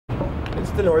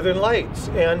It's the Northern Lights.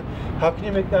 And how can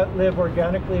you make that live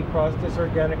organically across this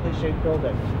organically shaped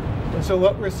building? And so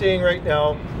what we're seeing right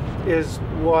now is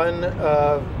one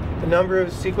of a number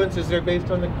of sequences. They're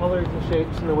based on the colors and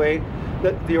shapes and the way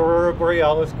that the Aurora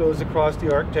Borealis goes across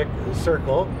the Arctic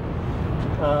Circle.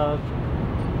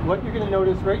 What you're going to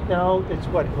notice right now, it's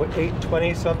what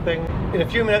 8:20 something. In a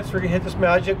few minutes we're going to hit this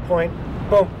magic point,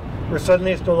 boom, where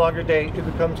suddenly it's no longer day, it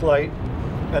becomes light,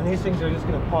 and these things are just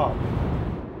going to pop.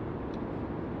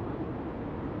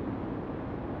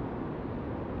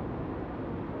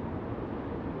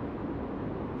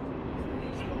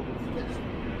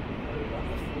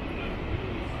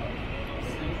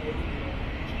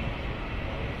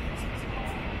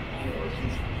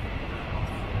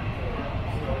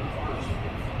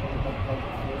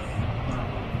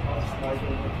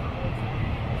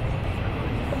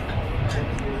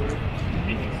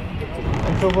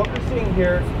 And so what we're seeing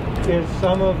here is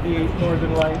some of the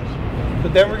Northern Lights,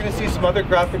 but then we're going to see some other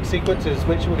graphic sequences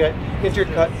which will get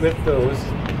intercut with those,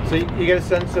 so you get a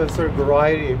sense of sort of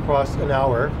variety across an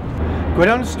hour. Go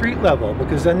down to street level,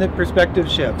 because then the perspective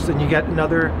shifts and you get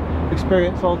another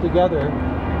experience altogether.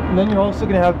 And then you're also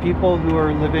going to have people who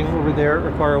are living over there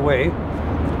or far away.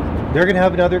 They're going to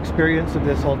have another experience of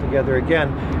this altogether again.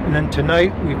 And then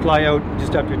tonight we fly out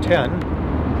just after 10,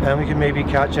 and we can maybe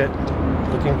catch it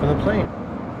looking from the plane.